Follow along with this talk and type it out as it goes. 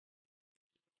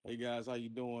Hey guys, how you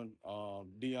doing?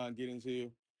 Deon Giddens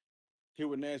here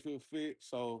with Nashville Fit.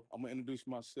 So I'm gonna introduce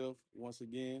myself once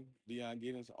again. Deon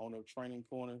Giddens, owner of Training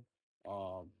Corner,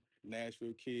 um,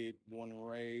 Nashville kid, born and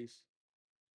raised,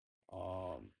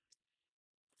 um,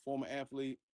 former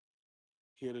athlete,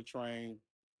 here to train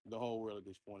the whole world at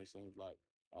this point. It seems like.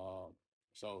 Um,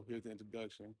 so here's the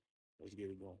introduction. Let's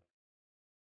get it going.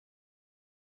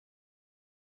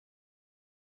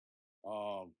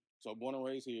 So born and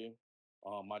raised here.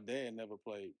 My dad never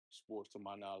played sports to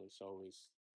my knowledge, so it's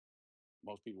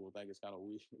most people would think it's kind of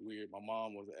weird. My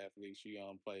mom was an athlete. She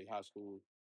played high school,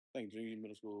 I think junior,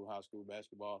 middle school, high school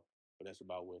basketball, but that's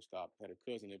about where it stopped. Had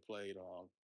a cousin that played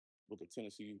with the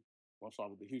Tennessee, well, I'm sorry,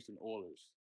 with the Houston Oilers.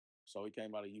 So he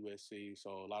came out of USC.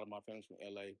 So a lot of my family's from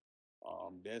LA.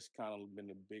 That's kind of been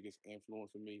the biggest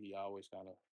influence for me. He always kind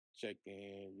of checked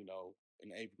in.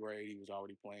 In eighth grade he was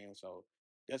already playing. So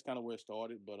that's kind of where it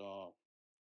started. But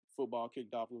football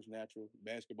kicked off. It was natural.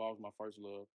 Basketball was my first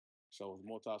love. So I was a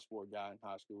multi-sport guy in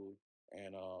high school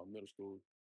and middle school.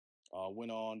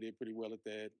 Went on, did pretty well at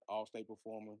that. All-state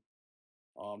performer.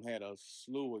 Had a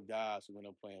slew of guys who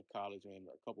ended up playing college and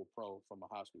a couple pro from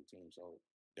a high school team. So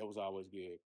that was always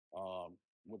good.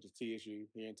 Went to TSU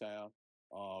here in town.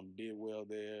 Did well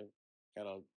there. Had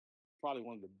a probably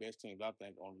one of the best teams I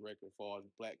think on record as far as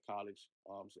black college,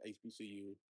 so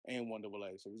HBCU and one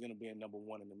AA. So we was gonna be number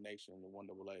one in the nation in the one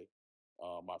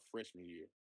AA my freshman year.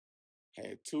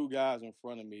 Had two guys in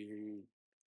front of me who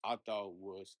I thought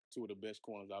was two of the best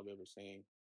corners I've ever seen.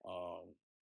 Um,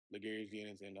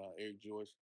 Giddens and Eric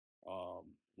Joyce.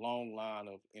 Long line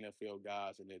of NFL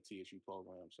guys in that TSU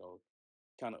program. So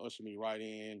kind of ushered me right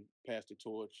in, passed the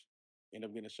torch, ended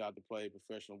up getting a shot to play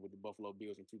professional with the Buffalo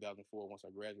Bills in 2004 once I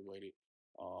graduated.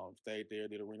 Stayed there,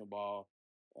 did arena ball,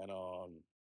 and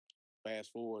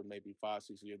fast forward maybe 5,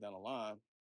 6 years down the line,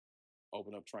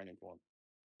 opened up training for him.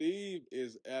 Steve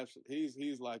is absolutely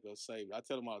he's like a savior. I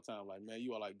tell him all the time, like, man,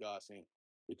 you are like God sent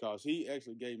because he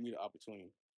actually gave me the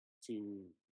opportunity to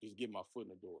just get my foot in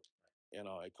the door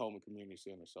at Coleman Community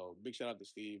Center. So big shout out to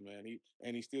Steve, man.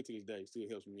 He still to this day still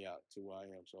helps me out to where I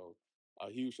am. So a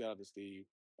huge shout out to Steve.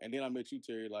 And then I met you,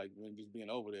 Terry, like when just being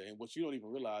over there. And what you don't even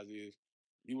realize is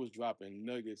you was dropping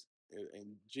nuggets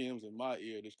and gems in my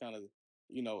ear. Just kind of,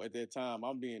 at that time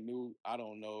I'm being new. I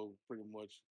don't know pretty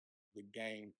much the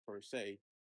game per se,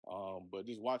 but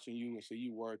just watching you and see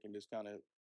you work and just kind of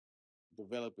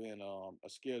developing a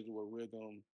schedule, a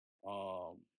rhythm,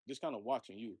 just kind of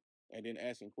watching you and then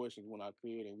asking questions when I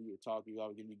could. And we would talk. You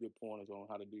always give me good pointers on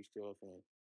how to do stuff and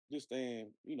just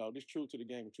staying, just true to the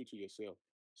game and true to yourself.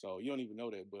 So you don't even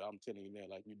know that, but I'm telling you now,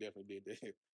 like you definitely did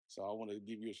that. So I want to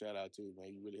give you a shout out too, man.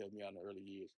 You really helped me out in the early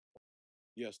years.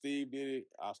 Yeah, Steve did it.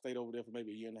 I stayed over there for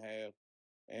maybe a year and a half,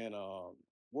 and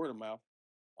word of mouth.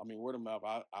 I mean, word of mouth.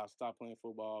 I stopped playing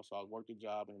football, so I worked a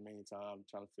job in the meantime,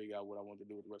 trying to figure out what I wanted to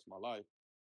do with the rest of my life.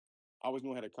 I always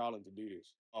knew I had a calling to do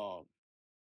this.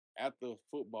 After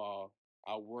football,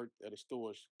 I worked at a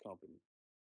storage company.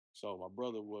 So my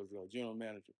brother was a general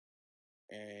manager,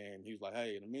 and he was like,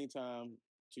 "Hey, in the meantime,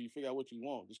 till you figure out what you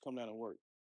want, just come down and work."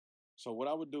 So what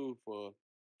I would do for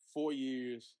 4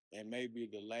 years and maybe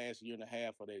the last year and a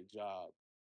half of that job,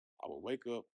 I would wake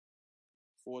up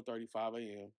 4:35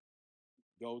 a.m.,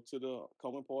 go to the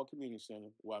Coleman Park Community Center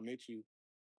where I met you.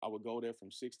 I would go there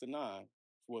from 6 to 9,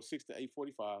 well 6 to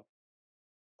 8:45.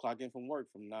 Clock in from work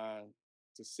from 9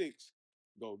 to 6.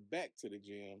 Go back to the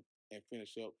gym and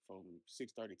finish up from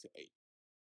 6:30 to 8.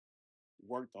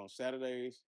 Worked on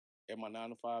Saturdays at my 9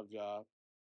 to 5 job.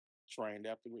 Trained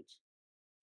afterwards.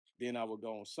 Then I would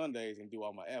go on Sundays and do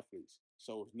all my athletes.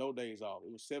 So it was no days off.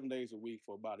 It was 7 days a week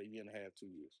for about a year and a half, 2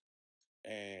 years.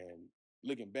 And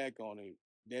looking back on it,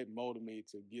 that motivated me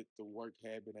to get the work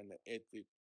habit and the ethic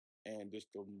and just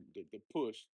the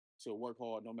push to work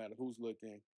hard no matter who's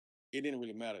looking. It didn't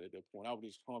really matter at that point. I was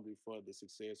just hungry for the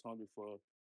success, hungry for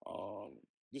um,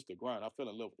 just the grind. I fell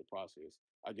in love with the process.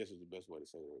 I guess is the best way to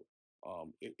say it.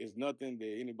 It's nothing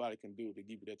that anybody can do to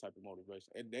give you that type of motivation.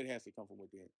 That has to come from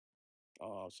within.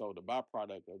 So the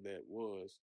byproduct of that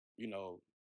was, you know,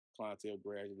 clientele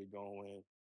gradually going.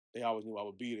 They always knew I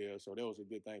would be there, so that was a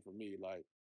good thing for me. Like,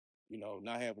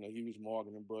 not having a huge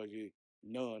marketing budget,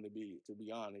 none to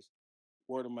be honest.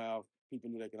 Word of mouth, people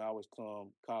knew they could always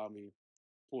come, call me,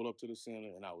 pull up to the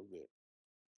center, and I was there.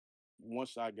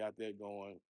 Once I got that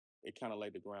going, it kind of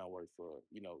laid the groundwork for,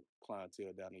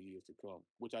 clientele down the years to come,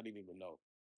 which I didn't even know.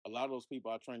 A lot of those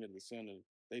people I trained at the center,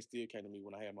 they still came to me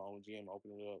when I had my own gym,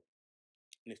 opened it up,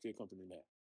 and they still come to me now.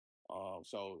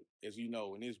 So as you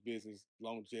know, in this business,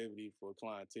 longevity for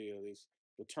clientele is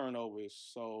the turnover is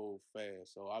so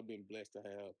fast. So I've been blessed to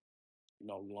have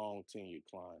long tenured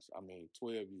clients. I mean,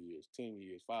 12 years, 10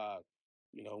 years, five.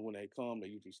 When they come, they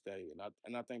usually stay,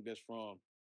 and I think that's from.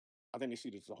 I think they see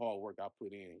this the hard work I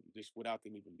put in just without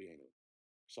them even being in.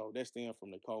 So that's them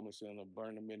from the Coleman Center,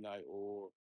 Burn the Midnight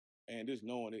Oil, and just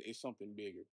knowing it's something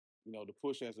bigger. The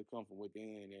push has to come from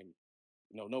within,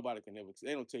 and nobody can ever.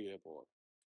 They don't tell you that part.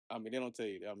 I mean, they don't tell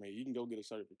you that. I mean, you can go get a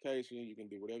certification, you can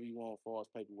do whatever you want as far as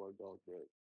paperwork goes, but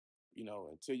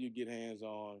until you get hands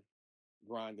on,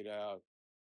 grind it out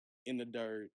in the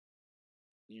dirt,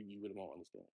 you really won't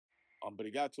understand. But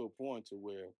it got to a point to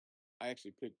where I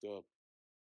actually picked up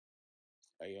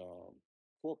a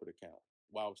corporate account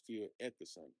while I was still at the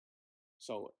center.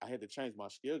 So I had to change my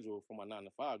schedule from my 9 to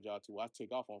 5 job to I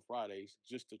took off on Fridays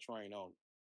just to train on.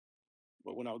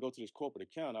 But when I would go to this corporate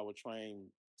account, I would train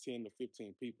 10 to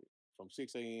 15 people from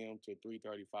 6 a.m. to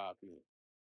 3:35 p.m.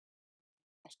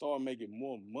 I started making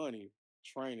more money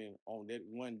training on that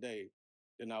one day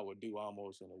than I would do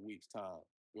almost in a week's time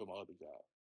with my other job.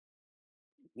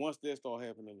 Once that started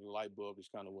happening, the light bulb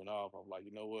just kind of went off. I was like,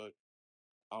 you know what?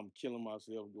 I'm killing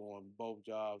myself doing both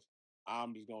jobs.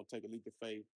 I'm just gonna take a leap of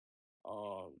faith.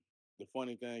 Um, the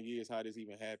funny thing is how this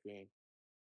even happened.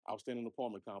 I was staying in an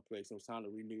apartment complex and it was time to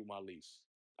renew my lease.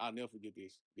 I'll never forget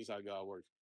this. This is how God works.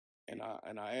 And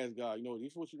I asked God,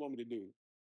 this is what you want me to do.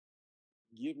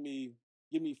 Give me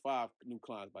give me 5 new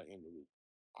clients by the end of the week.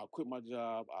 I quit my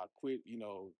job. I quit,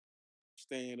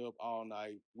 staying up all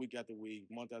night, week after week,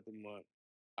 month after month.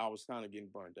 I was kind of getting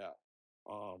burnt out.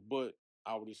 But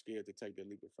I was just scared to take that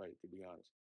leap of faith, to be honest.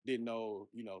 Didn't know,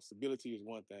 stability is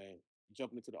one thing.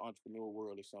 Jumping into the entrepreneur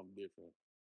world is something different.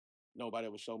 Nobody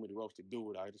ever showed me the ropes to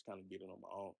do it. I just kind of did it on my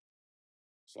own.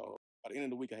 So by the end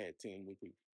of the week, I had 10 new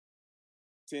people.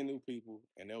 10 new people,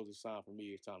 and that was a sign for me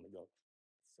it's time to go.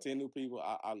 10 new people,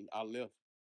 I left.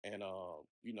 And,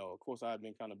 of course, I had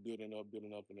been kind of building up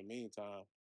in the meantime.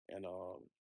 And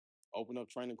opened up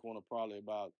Training Corner probably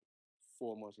about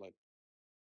 4 months later.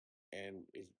 And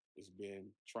it's been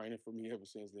training for me ever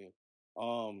since then.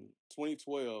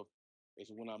 2012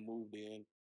 is when I moved in.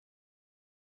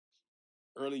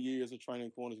 Early years of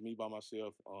Training Corners, me by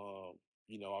myself. I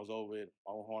was over at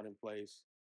on Harding Place,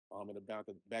 in the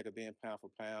back of then pound for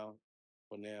pound.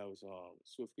 But now it's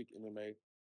Swift Kick MMA.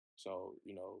 So,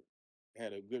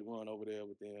 had a good run over there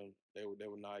with them. They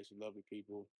were nice, lovely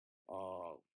people.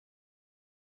 Uh,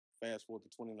 Fast forward to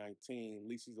 2019,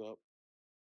 leases up.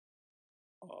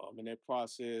 In that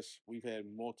process, we've had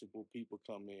multiple people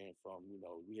come in from,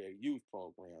 we had youth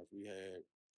programs, we had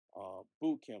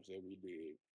boot camps that we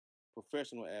did,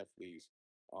 professional athletes,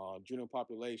 general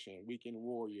population, weekend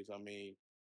warriors. I mean,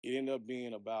 it ended up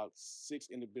being about 6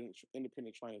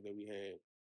 independent trainers that we had,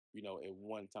 at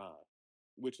one time,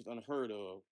 which is unheard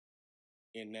of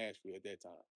in Nashville at that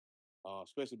time,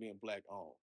 especially being black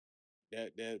owned.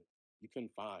 That you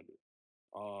couldn't find it.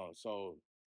 So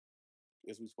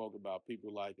as we spoke about,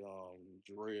 people like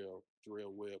Jarrell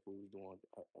Webb, who's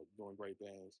doing great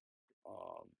things.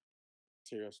 Um,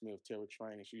 Tara Smith, Tara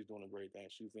Training, she's doing a great thing.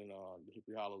 She's in the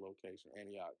Hippie Hollow location,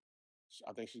 Antioch.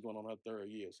 I think she's going on her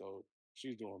 3rd year, so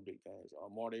she's doing big things.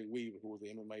 Marty Weaver, who was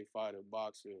an MMA fighter,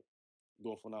 boxer,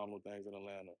 doing phenomenal things in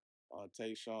Atlanta.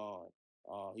 Tayshawn,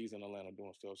 he's in Atlanta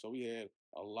doing stuff. So we had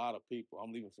a lot of people.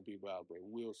 I'm leaving some people out, but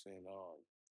Wilson,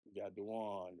 we got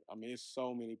Deon. I mean, it's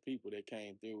so many people that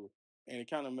came through, and it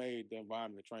kind of made the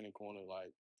environment, the Training Corner,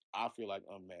 like I feel like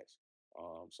unmatched.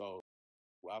 So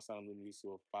I signed a lease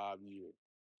to a 5 year,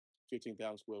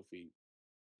 15,000 square feet,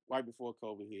 right before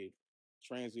COVID hit,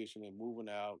 transitioning, moving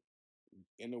out,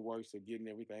 in the works of getting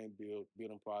everything built,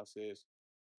 building process.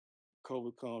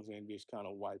 COVID comes and just kind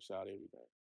of wipes out everything.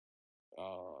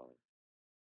 Uh,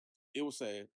 it was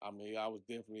sad. I mean, I was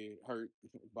definitely hurt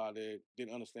by that.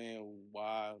 Didn't understand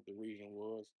why the reason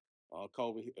was.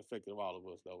 COVID affected all of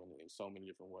us though in so many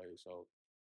different ways. So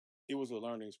it was a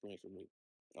learning experience for me.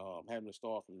 Having to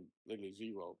start from literally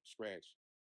zero, scratch.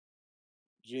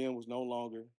 Gym was no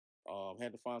longer.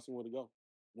 Had to find somewhere to go.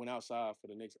 Went outside for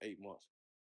the next 8 months.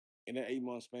 In that 8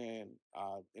 month span,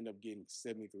 I ended up getting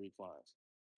 73 clients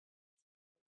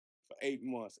for 8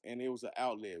 months, and it was an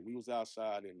outlet. We was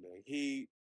outside in the heat,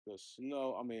 the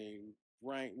snow. I mean,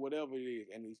 rain, whatever it is,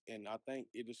 and I think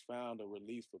it just found a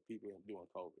release for people during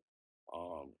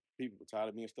COVID. People were tired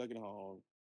of being stuck at home.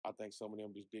 I think some of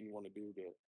them just didn't want to do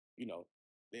the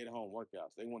at home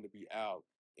workouts. They wanted to be out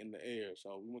in the air,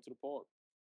 so we went to the park.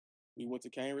 We went to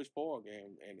Cambridge Park,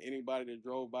 and anybody that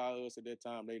drove by us at that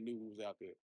time, they knew we was out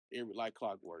there. Every like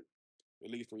clockwork,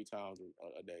 at least 3 times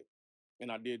a day,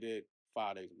 and I did that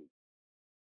 5 days a week.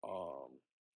 Um,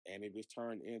 and it just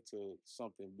turned into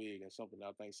something big and something that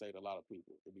I think saved a lot of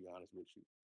people. To be honest with you,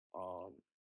 um,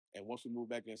 And once we moved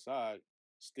back inside,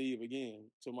 Steve again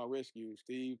to my rescue.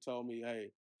 Steve told me,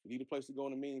 "Hey, you need a place to go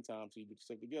in the meantime till you get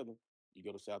yourself together. You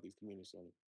go to Southeast Community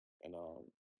Center." And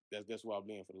that's where I've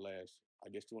been for the last, I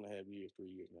guess, 2.5 years, 3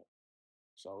 years now.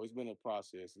 So it's been a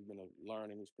process. It's been a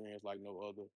learning experience like no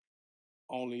other.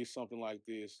 Only something like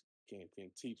this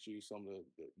can teach you some of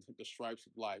the stripes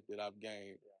of life that I've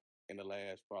gained in the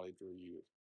last probably 3 years.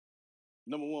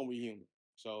 Number one, we're human.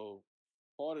 So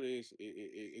part of this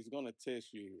is going to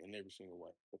test you in every single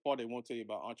way. The part they won't tell you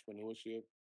about entrepreneurship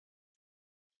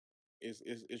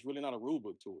is really not a rule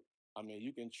book to it. I mean,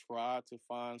 you can try to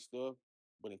find stuff,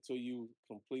 but until you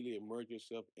completely immerse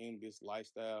yourself in this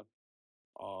lifestyle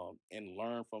and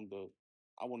learn from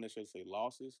I won't necessarily say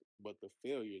losses, but the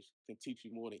failures can teach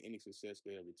you more than any success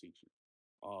could ever teach you.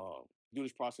 Through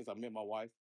this process, I met my wife.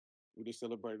 We just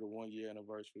celebrated a 1 year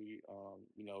anniversary,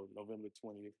 November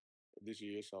 20th this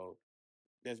year. So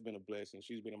that's been a blessing.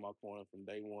 She's been in my corner from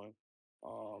day one.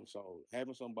 So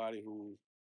having somebody who,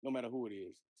 no matter who it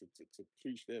is, to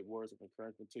preach that words of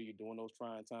encouragement to you during those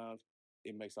trying times,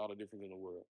 it makes all the difference in the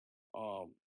world.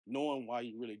 Knowing why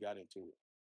you really got into it.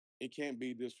 It can't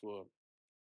be just for,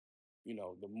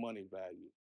 the money value,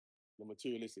 the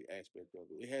materialistic aspect of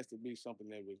it. It has to be something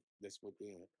that's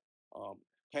within. Um,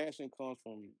 Passion comes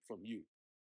from you.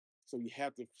 So you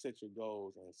have to set your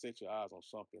goals and set your eyes on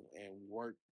something and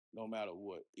work no matter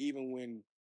what. Even when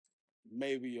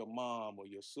maybe your mom or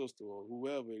your sister or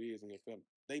whoever it is in your family,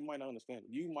 they might not understand.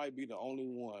 You might be the only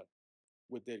one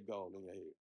with that goal in your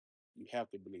head. You have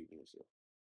to believe in yourself.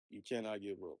 You cannot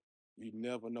give up. You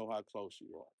never know how close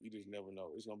you are. You just never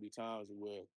know. It's gonna be times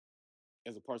where,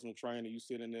 as a personal trainer, you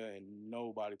sit in there and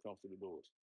nobody comes to the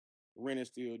doors. Rent is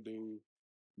still due,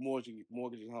 mortgage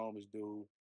home is due,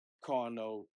 car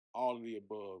note, all of the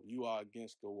above. You are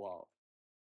against the wall,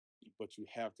 but you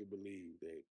have to believe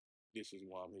that this is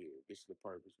why I'm here. This is the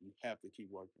purpose. You have to keep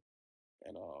working,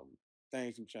 and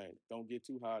things will change. Don't get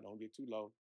too high. Don't get too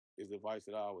low. Is the advice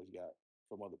that I always got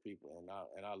from other people, and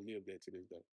I live that to this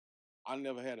day. I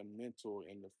never had a mentor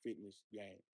in the fitness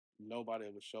game. Nobody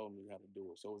ever showed me how to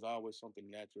do it, so it was always something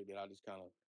natural that I just kind of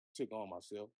took on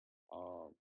myself.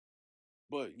 Um,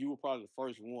 but you were probably the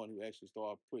first one who actually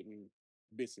started putting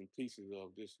bits and pieces of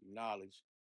this knowledge.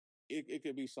 It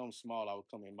could be something small. I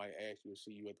would come in, might ask you, or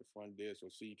see you at the front desk,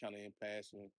 or see you kind of in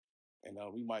passing, and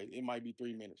it might be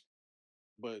 3 minutes,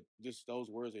 but just those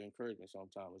words of encouragement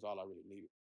sometimes is all I really needed.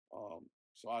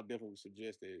 So I definitely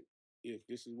suggest that if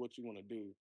this is what you want to do,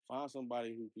 find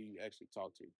somebody who you actually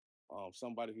talk to,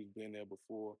 somebody who's been there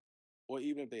before, or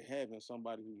even if they haven't,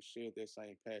 somebody who shared that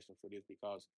same passion for this,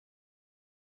 because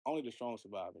only the strong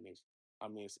survive in this. I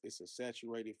mean, it's a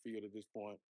saturated field at this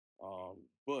point,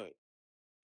 but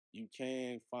you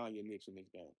can find your niche in this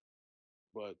game.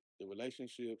 But the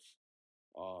relationships,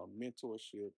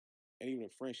 mentorship, and even the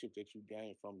friendship that you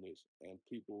gain from this, and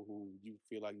people who you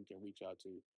feel like you can reach out to,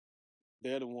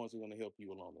 they're the ones who are going to help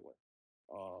you along the way.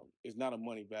 It's not a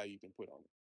money value you can put on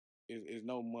it. It's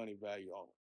no money value on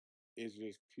it. It's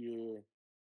just pure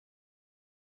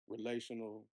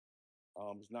relational.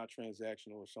 It's not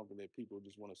transactional. It's something that people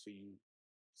just want to see you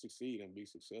succeed and be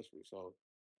successful. So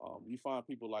you find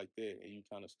people like that, and you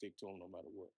kind of stick to them no matter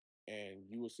what. And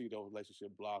you will see those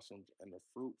relationship blossoms and the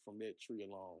fruit from that tree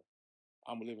alone.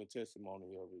 I'm a living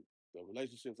testimony of it. The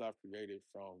relationships I've created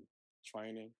from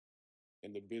training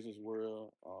in the business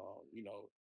world,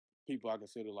 people I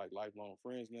consider like lifelong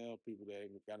friends now, people that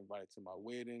got invited to my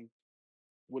wedding,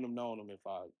 wouldn't have known them if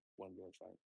I wasn't doing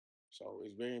training. So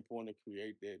it's very important to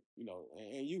create that,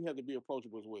 and you have to be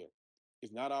approachable as well.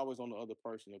 It's not always on the other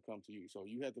person to come to you. So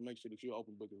you have to make sure that you're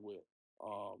open book as well.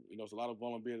 There's a lot of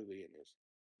vulnerability in this.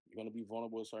 You're going to be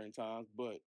vulnerable at certain times,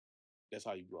 but that's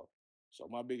how you grow. So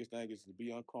my biggest thing is to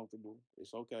be uncomfortable.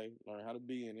 It's okay. Learn how to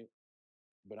be in it.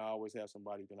 But I always have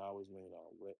somebody you can always lean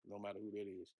on, no matter who that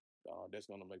is. That's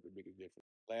going to make the biggest difference.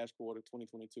 Last quarter,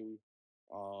 2022,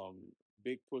 um,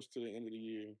 big push to the end of the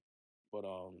year. But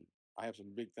I have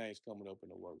some big things coming up in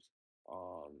the works.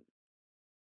 Um,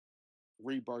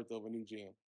 Rebirth of a new gym,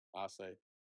 I say.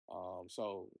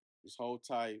 So just hold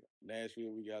tight.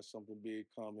 Nashville, we got something big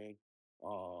coming.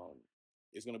 Um,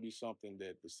 it's going to be something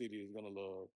that the city is going to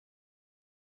love,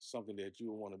 something that you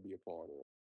will want to be a part of.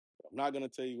 I'm not going to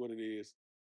tell you what it is.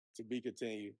 To be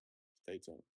continued. Stay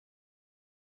tuned.